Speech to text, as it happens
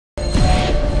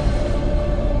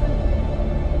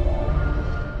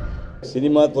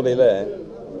Cinema துறையில்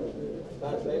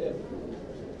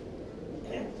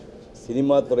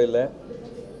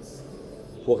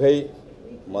புகை,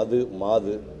 மது,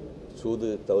 மாது, சூது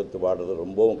தவிர்த்து வாடுறது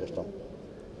ரொம்பவும் கஷ்டம்.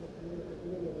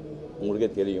 உங்களுக்கே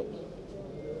தெரியும்.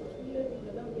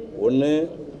 ஒன்று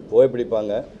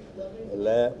புகைப்பிடிப்பாங்க,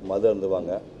 இல்லை மது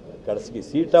அருந்துவாங்க, கடைசிக்கு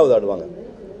சீட்டாவது ஆடுவாங்க.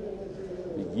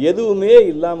 எதுவுமே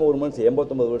இல்லாமல் ஒரு மனுஷன்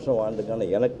 89 வருஷம் வாழ்ந்துக்கான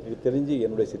எனக்கு தெரிஞ்சு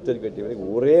என்னுடைய சித்தரிக்கட்டி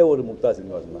வரைக்கும் ஒரே ஒரு முக்தா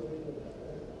சீனிவாசன் தான்.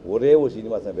 ஒரே ஒரு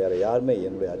சீனிவாசன், வேறு யாருமே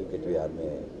என்னுடைய அறிக்கட்டி யாருமே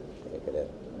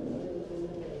கிடையாது.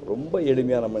 ரொம்ப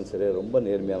எளிமையான மனுஷர், ரொம்ப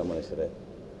நேர்மையான மனுஷர்.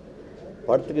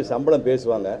 படத்துக்கு சம்பளம்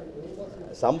பேசுவாங்க,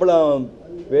 சம்பளம்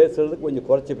பேசுகிறதுக்கு கொஞ்சம்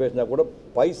குறைச்சி பேசினா கூட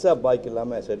பைசா பாக்கி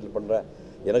இல்லாமல் செட்டில் பண்ணுற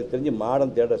எனக்கு தெரிஞ்சு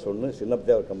மாடர்ன் தியேட்டர்ஸ் ஒன்று,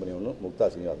 சின்னப்பதேவர் கம்பெனி ஒன்று, முக்தா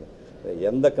சீனிவாசன்.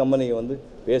 எந்த கம்பெனிக்கு வந்து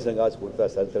பேசுகிற காசு கொடுத்தா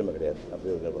சரித்திரமே கிடையாது.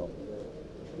 அப்படி இருக்கிறோம்.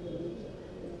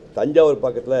 தஞ்சாவூர்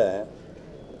பக்கத்தில்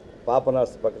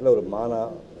பாப்பநாஸ் பக்கத்தில் ஒரு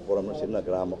மானாபுரம்னு சின்ன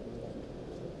கிராமம்.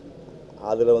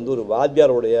 அதில் வந்து ஒரு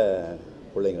வாத்தியாருடைய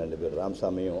பிள்ளைங்க 2 பேர்,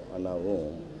 ராமசாமியும் அண்ணாவும்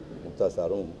முக்தா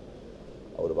சாரும்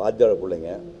ஒரு வாத்தியார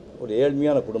பிள்ளைங்க. ஒரு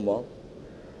ஏழ்மையான குடும்பம்.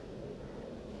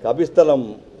 கபிஸ்தலம்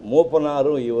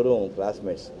மூப்பனாரும் இவரும்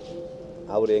கிளாஸ்மேட்ஸ்.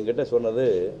 அவர் என்கிட்ட சொன்னது,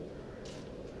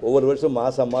 ஒவ்வொரு வருஷம்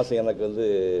மாதம் எனக்கு வந்து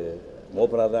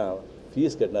மூப்பனார் தான்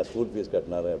ஃபீஸ் கட்டினார், ஸ்கூல் ஃபீஸ்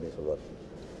கட்டினார் அப்படின்னு சொல்லுவார்.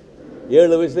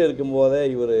 7 வயசில் இருக்கும்போதே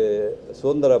இவர்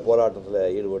சுதந்திர போராட்டத்தில்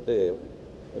ஈடுபட்டு,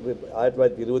 எப்படி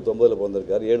 1929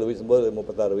 பிறந்திருக்காரு. 7 வயசும்போது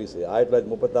 36 வயசு.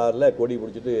 1936 கொடி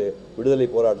பிடிச்சிட்டு விடுதலை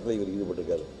போராட்டத்தில் இவர்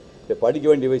ஈடுபட்டிருக்காரு. இப்போ படிக்க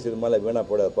வேண்டிய வயசு இது மேலே வீணாக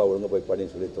போடாதப்பா, ஒழுங்காக போய்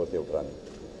படின்னு சொல்லி துரத்தி விட்டுறாங்க.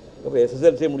 இப்போ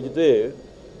SSLC முடிச்சுட்டு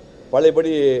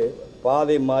பழையபடி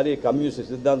பாதை மாறி கம்யூனிஸ்ட்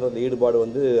சித்தாந்தத்தில் ஈடுபாடு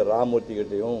வந்து ராமூர்த்தி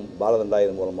கிட்டையும்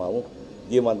பாரதண்டாயர் மூலமாகவும்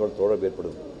தீமானோட தொடர்பு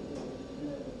ஏற்படுது.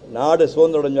 நாடு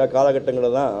சுதந்திரடைஞ்ச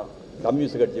காலகட்டங்களில் தான்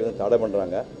கம்யூனிஸ்ட் கட்சி வந்து தடை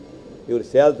பண்ணுறாங்க. இவர்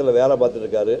சேலத்தில் வேலை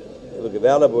பார்த்துருக்காரு. இவருக்கு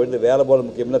வேலை போயிட்டு வேலை போல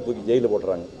முக்கியம்னா தூக்கி ஜெயிலில்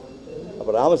போட்டுறாங்க.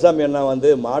 அப்போ ராமசாமி அண்ணா வந்து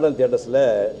மாடர்ன் தியேட்டர்ஸில்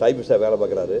டைப்பிஸ்டாக வேலை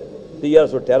பார்க்குறாரு.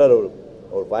 TRS ஒரு டெரர்,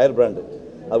 ஒரு ஃபயர் பிராண்டு.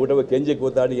 அவர்கிட்ட போய் கெஞ்சி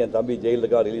கூத்தாடி என் தம்பி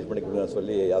ஜெயிலுக்கா ரிலீஸ் பண்ணி கொடுங்கன்னு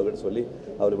சொல்லி அவர்கிட்ட சொல்லி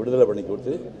அவர் விடுதலை பண்ணி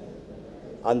கொடுத்து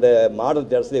அந்த மாடர்ன்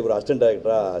தியேட்டர்ஸில் இவர் அசிஸ்டன்ட்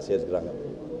டைரக்டராக சேர்த்துக்கிறாங்க.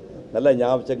 நல்லா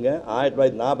ஞாபகங்க.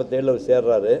 1947 அவர்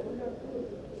சேர்றாரு.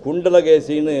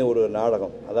 குண்டலகேசின்னு ஒரு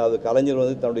நாடகம், அதாவது கலைஞர்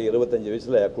வந்து தன்னுடைய 25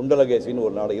 வயசில் குண்டலகேசின்னு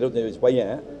ஒரு நாடகம், 25 வயசு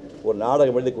பையன் ஒரு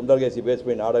நாடகம் எழுதி, குண்டலகேசி பேஸ்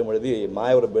பண்ணி நாடகம் எழுதி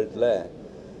மாயவரம் பெல்ட்டில்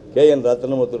KN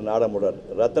ரத்தனம் ஒருத்தர் நாடகம் போடுறார்.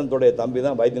 ரத்தனத்துடைய தம்பி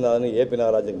தான் வைத்தியநாதன், AP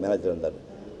நாகராஜனுக்கு மேனேஜர் இருந்தார்.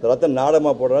 ரத்தன்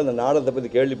நாடகமாக போடுறாரு. அந்த நாடகத்தை பற்றி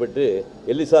கேள்விப்பட்டு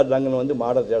எலிசா டங்கன் வந்து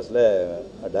மாடர்ன் தியேட்டர்ஸில்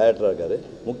டைரக்டராக இருக்கார்.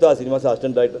 Mukta Srinivasan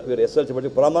assistant director. இவர் SSLC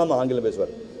பற்றி பிரமாம ஆங்கிலம்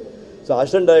பேசுவார். ஸோ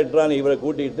அசிஸ்டன்ட் டைரக்டரான இவரை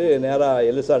கூட்டிகிட்டு நேராக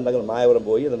எலிசா டங்கன் மாயவரம்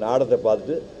போய் அந்த நாடகத்தை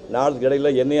பார்த்துட்டு, நாடகத்துக்கு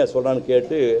இடையில் என்னையா சொல்கிறான்னு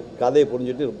கேட்டு கதையை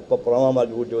புரிஞ்சுட்டு இப்போ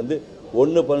பிரமாமாவுக்கு கூட்டி வந்து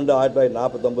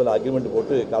 1/12/1949 அக்ரிமெண்ட்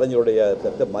போட்டு கலைஞருடைய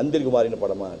மந்திரிகுமாரின்னு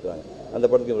படமாக இருக்கிறாங்க. அந்த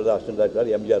படத்துக்கு இவர் தான் அசிஸ்டன்ட்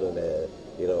டைரக்டர். MGR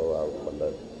ஹீரோ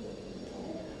பண்ணுறாரு.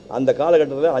 அந்த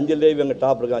காலகட்டத்தில் அஞ்சலி தேவி அங்கே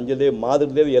டாப் இருக்குது. அஞ்சலி தேவி,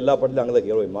 மாதிரி தேவி எல்லா படத்துலையும் அங்கே தான்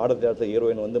ஹீரோயின். மாடர்ன் தியேட்டர்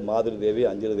ஹீரோயின் வந்து மாதிரி தேவி,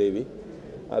 அஞ்சலி தேவி,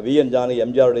 VN ஜானகி,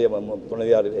 MGRடைய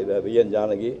துணைவியார் VN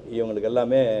ஜானகி. இவங்களுக்கு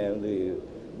எல்லாமே வந்து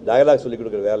டயலாக் சொல்லிக்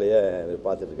கொடுக்குற வேலையை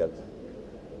பார்த்துட்ருக்காரு.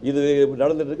 இது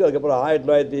நடந்துகிட்ருக்கு. அதுக்கப்புறம்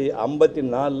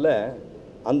 1954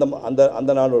 அந்த அந்த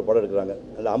அந்த நாள் ஒரு படம் எடுக்கிறாங்க.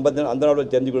 அந்த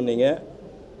நாள் தெரிஞ்சுக்கணும். நீங்கள்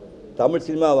தமிழ்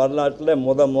சினிமா வரலாற்றில்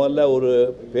முதல்ல ஒரு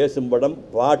பேசும் படம்,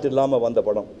 பாட்டு இல்லாமல் வந்த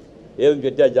படம். ஏவிஎம்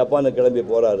செட்டியார் ஜப்பானுக்கு கிளம்பி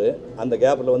போகிறாரு. அந்த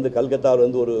கேப்பில் வந்து கல்கத்தாவில்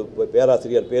வந்து ஒரு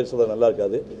பேராசிரியர், பேர் சொல்ல நல்லா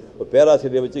இருக்காது, ஒரு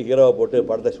பேராசிரியரை வச்சு ஹீரோவை போட்டு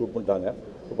படத்தை ஷூட் பண்ணிட்டாங்க.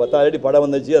 இப்போ 10 அடி படம்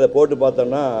வந்துச்சு. அதை போட்டு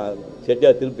பார்த்தோன்னா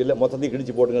செட்டியார் திருப்பி இல்லை, மொத்தத்தையும்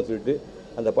கிழிச்சு போட்டுங்கன்னு சொல்லிட்டு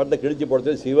அந்த படத்தை கிழிச்சு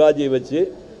போடுறது சிவாஜியை வச்சு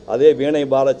அதே வீணை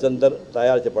பாலச்சந்தர்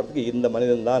தயாரித்த படத்துக்கு இந்த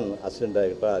மனிதன் தான் அசிஸ்டன்ட்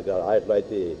டைரக்டராக இருக்கார்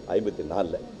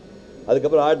 1954.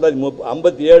 அதுக்கப்புறம்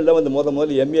 1957 வந்து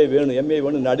முதல்ல MA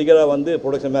வேணு நடிகராக வந்து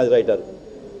ப்ரொடக்ஷன் மேனேஜர் ஆகிட்டார்.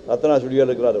 ரத்னா ஸ்டுடியோவில்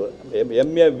இருக்கிறார்.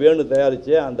 MA வேணு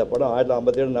தயாரித்து அந்த படம்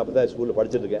 1957 40 ஸ்கூலில்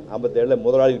படிச்சுட்ருக்கேன். 57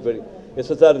 முதலாளி பேர்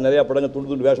SSR நிறையா படங்கள்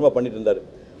துண்டு வேஷமாக பண்ணிட்டு இருந்தார்.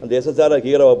 அந்த SSR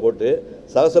ஹீரோவை போட்டு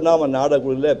சகசநாம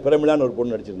நாடகக்குழுவில் பிரமிளான்னு ஒரு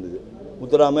பொண்ணு நடிச்சிருந்தது.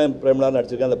 முத்துராமன் பிரேமலான்னு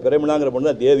நடிச்சிருக்கேன். அந்த பிரேமலாங்கிற பொண்ணு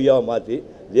தான் தேவியாவை மாற்றி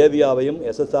தேவியாவையும்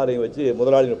SSRையும் வச்சு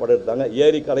முதலாளிகள் படம் எடுத்தாங்க.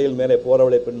 ஏரி கரையில் மேலே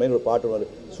போகிறவளை பெண்மைன்னு ஒரு பாட்டு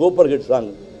வரும், சூப்பர் ஹிட் சாங்.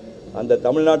 அந்த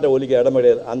தமிழ்நாட்டை ஒலிக்க இடம்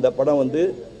கிடையாது. அந்த படம் வந்து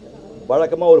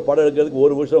வழக்கமாக ஒரு படம் எடுக்கிறதுக்கு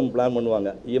 1 வருஷம் பிளான் பண்ணுவாங்க.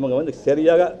 இவங்க வந்து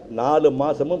சரியாக 4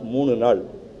 மாதமும் 3 நாள்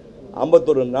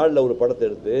 51 நாளில் ஒரு படத்தை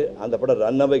எடுத்து அந்த படம்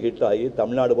ரன்னவே ஹிட் ஆகி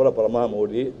தமிழ்நாடு போல் பிரமாதம்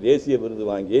ஓடி தேசிய விருது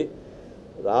வாங்கி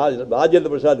ராஜேந்திர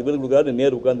பிரசாத் விருது கொடுக்குறாரு.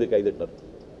 நேரு உட்கார்ந்து கைதட்டினார்.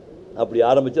 அப்படி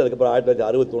ஆரம்பித்து அதுக்கப்புறம்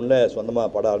 1961 சொந்தமாக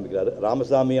படம் ஆரம்பிக்கிறார்.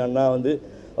 ராமசாமி அண்ணா வந்து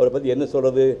அவரை பற்றி என்ன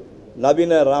சொல்கிறது,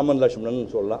 நவீன ராமன்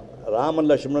லக்ஷ்மணன் சொல்லலாம். ராமன்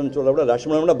லக்ஷ்மணன் சொல்ல விட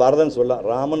லக்ஷ்மணன் பரதன் சொல்லலாம்.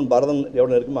 ராமன் பரதன்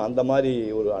எவ்வளோ இருக்குமோ அந்த மாதிரி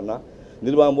ஒரு அண்ணா.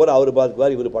 நிர்வாகம் போல அவர்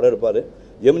பார்த்துக்குவார், இவர் படம் எடுப்பார்.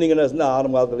 ஜெமினி கணேசன்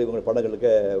ஆரம்ப காலத்தில் இவங்க படங்களுக்கு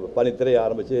பனித்திரை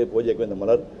ஆரம்பித்து பூஜைக்கு இந்த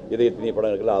மலர் இதை இத்தனை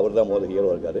படங்களுக்கெல்லாம் அவர் தான் முதல்ல ஹீரோ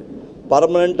இருக்கார்.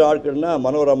 பர்மனெண்ட் ஆட்கள்னா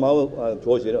மனோரமாவும்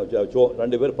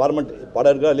ரெண்டு பேர் பர்மனெண்ட்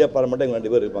படம் இருக்கா இல்லையா, பர்மனெண்ட்டாக இவங்க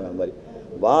 2 பேர் இருப்பாங்க. அந்த மாதிரி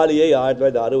வாலியை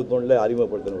 1961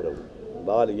 அறிமுகப்படுத்தினவர்.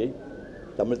 வாலியை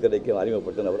தமிழ் திரைக்கு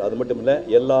அறிமுகப்படுத்தினவர். அது மட்டும் இல்லை,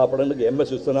 எல்லா படங்களுக்கும் MS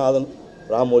விஸ்வநாதன்,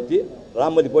 ராமமூர்த்தி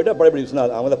போய்ட்டு படைப்படி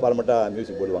விஸ்வநாதன் அவங்க தான் பர்மனெண்ட்டாக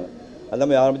மியூசிக் போடுவாங்க. அந்த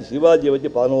மாதிரி ஆரம்பித்து சிவாஜியை வச்சு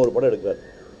 11 படம் எடுக்கிறார்.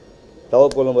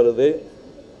 தவக்குலம் வருது,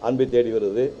 அன்பை தேடி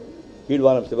வருது,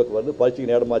 கீழ்வானம் சிவக்கு வருது, பரிசுக்கு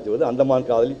நேரமாச்சு வருது, அந்தமான்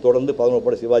காதலி, தொடர்ந்து 11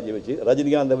 படம் சிவாஜி வச்சு,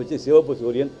 ரஜினிகாந்தை வச்சு சிவப்பு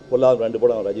சூரியன், பொல்லாத 2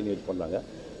 படம் ரஜினி வச்சு பண்ணுறாங்க.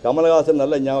 கமலஹாசன்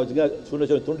நல்ல ஞாபகம் வச்சுங்க,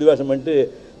 சுண்ட துண்டு வேஷம் பண்ணிட்டு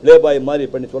ப்ளே பாய் மாதிரி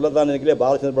பண்ணி சொல்லத்தான் நினைக்கிறேன்.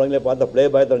 பாலச்சந்திர படங்களே பார்த்தா ப்ளே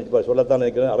பாய் தான் நினச்சிப்பார், சொல்லத்தான்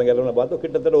நினைக்கிறேன். அரங்கேறவனை பார்த்தா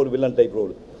கிட்டத்தட்ட ஒரு வில்லன் டைப்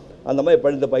ரோல். அந்த மாதிரி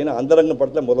படித்த பையனை அந்தரங்க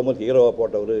படத்தில் முதல் ஹீரோவாக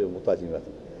போட்டவர் முக்தா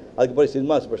சீனிவாசன். அதுக்கப்புறம்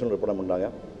சினிமா ஸ்பெஷல் ஒரு படம் பண்ணாங்க.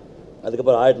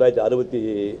 அதுக்கப்புறம்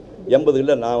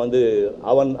 1980களில் நான்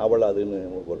அவன் அவள் அதுன்னு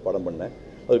ஒரு படம் பண்ணேன்.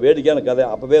 ஒரு வேடிக்கையான கதை.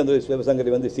 அப்போவே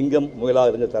சிவசங்கரி சிங்கம்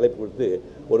முயலாக இருந்த தலைப்பு கொடுத்து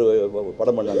ஒரு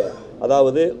படம் பண்ணாங்க.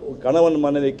 அதாவது கணவன்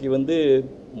மனைவிக்கு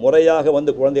முறையாக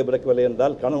குழந்தையை பிறக்கவில்லை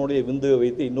என்றால் கணவனுடைய விந்துவை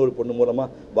வைத்து இன்னொரு பொண்ணு மூலமாக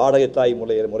வாடகை தாய்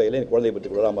முறையிலே குழந்தையை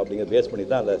பெற்றுக் கொள்ளலாம் அப்படிங்கிற பேஸ் பண்ணி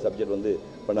தான் அந்த சப்ஜெக்ட்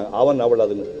பண்ணாங்க. அவன் அவள்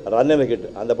அதுன்னு ரன்னவே ஹிட்,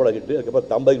 அந்த படம் ஹிட்டு.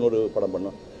 அதுக்கப்புறம் தம்பதிக்கு ஒரு படம்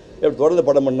பண்ணோம். எப்படி தொடர்ந்து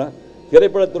படம் பண்ணால்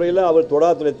திரைப்படத்துறையில் அவர்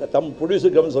தொடாத்துறை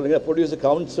ப்ரொடியூசர் கவுன்சில் சொல்லுங்க, ப்ரொடியூசர்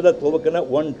கவுன்சிலர் துவக்கின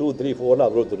 1, 2, 3, 4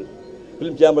 அவர் ஒருத்தர்.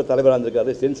 ஃபிலிம் சேம்பர் தலைவராக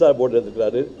இருந்திருக்காரு, சென்சார் போர்டு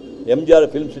இருந்திருக்காரு, எம்ஜிஆர்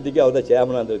ஃபிலிம் சிட்டிக்கு அவர் தான்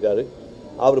சேர்மனாக இருந்திருக்காரு.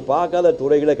 அவர் பார்க்காத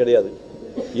துறைகளே கிடையாது.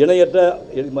 இணையற்ற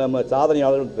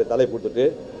சாதனையாளர்கள் தலை கொடுத்துட்டு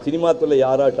சினிமா துறையில்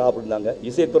யாராவது டாப் இருந்தாங்க,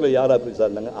 இசைத்துறையில் யாராவது பெருசாக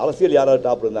இருந்தாங்க, அரசியல் யாராவது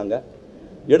டாப் இருந்தாங்க,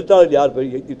 எழுத்தாளர் யார்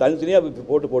தனித்தனியாக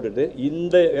போட்டுட்டு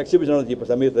இந்த எக்ஸிபிஷன் இப்போ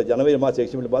சமீபத்தில் ஜனவரி மாதம்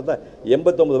எக்ஸிபிஷன் பார்த்தா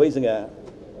 89 வயசுங்க.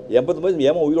 89 வயசு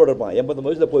ஏமா உயிரோடு இருப்பான். 89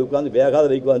 வயசில் போய் உட்காந்து வேகாத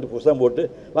வைக்கு புஸ்தகம் போட்டு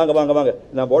வாங்க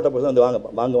நான் போட்ட புஸ்தகம்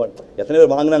வாங்க எத்தனை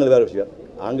பேர் வாங்கினாங்க வேறு விஷயம்.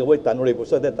 அங்கே போய் தன்னுடைய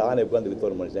புஸ்தகத்தை தானே உட்காந்து விற்று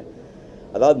ஒரு மனுஷன்.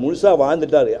 அதாவது முழுசாக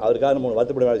வாழ்ந்துட்டார். அவருக்காக நம்ம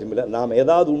வருத்தப்பட வேலை இல்லை. நாம்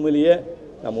ஏதாவது உண்மையிலேயே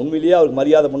அவருக்கு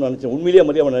மரியாதை பண்ண நினச்சோம், உண்மையிலேயே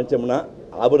மரியாதை நினச்சோம்னா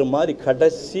அவர் மாதிரி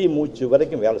கடைசி மூச்சு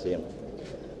வரைக்கும் வேலை செய்யணும்,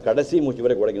 கடைசி மூச்சு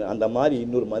வரை உடைக்கணும். அந்த மாதிரி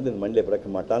இன்னொரு மனிதன் மண்ணிலே பிறக்க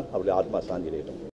மாட்டான். அவருடைய ஆத்மா சாந்தி அடையட்டும்.